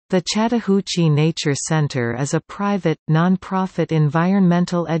The Chattahoochee Nature Center is a private, nonprofit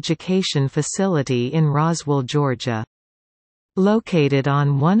environmental education facility in Roswell, Georgia. Located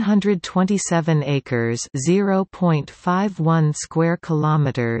on 127 acres (0.51 square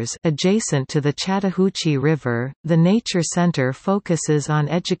kilometers) adjacent to the Chattahoochee River, the Nature Center focuses on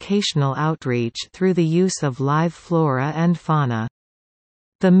educational outreach through the use of live flora and fauna.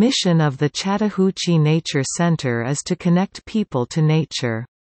 The mission of the Chattahoochee Nature Center is to connect people to nature.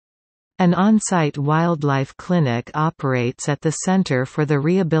 An on-site wildlife clinic operates at the center for the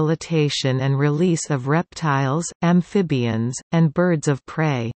rehabilitation and release of reptiles, amphibians, and birds of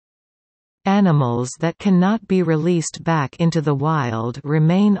prey. Animals that cannot be released back into the wild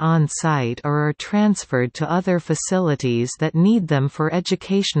remain on-site or are transferred to other facilities that need them for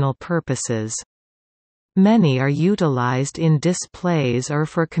educational purposes. Many are utilized in displays or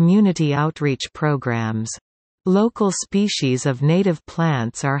for community outreach programs. Local species of native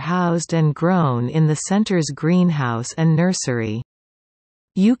plants are housed and grown in the center's greenhouse and nursery.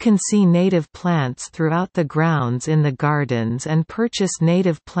 You can see native plants throughout the grounds in the gardens and purchase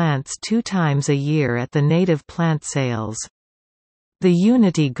native plants 2 times a year at the native plant sales. The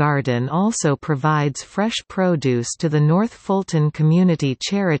Unity Garden also provides fresh produce to the North Fulton community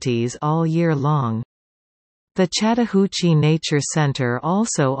charities all year long. The Chattahoochee Nature Center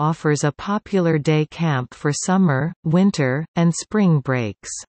also offers a popular day camp for summer, winter, and spring breaks.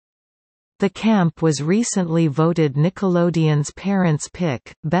 The camp was recently voted Nickelodeon's Parents'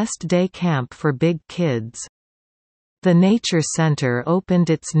 Pick, Best Day Camp for Big Kids. The Nature Center opened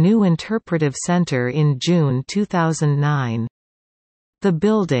its new interpretive center in June 2009. The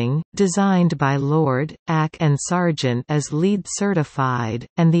building, designed by Lord, Ack and Sargent as LEED certified,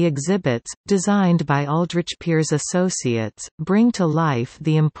 and the exhibits, designed by Aldrich Pierce Associates, bring to life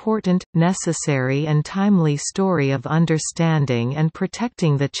the important, necessary and timely story of understanding and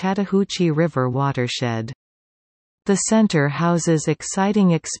protecting the Chattahoochee River watershed. The center houses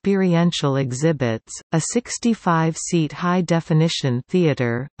exciting experiential exhibits, a 65-seat high-definition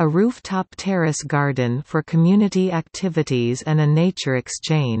theater, a rooftop terrace garden for community activities and a nature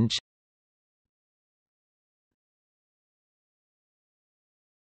exchange.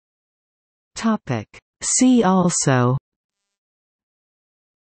 See also: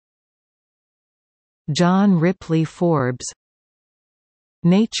 John Ripley Forbes,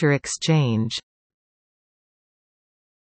 Nature Exchange.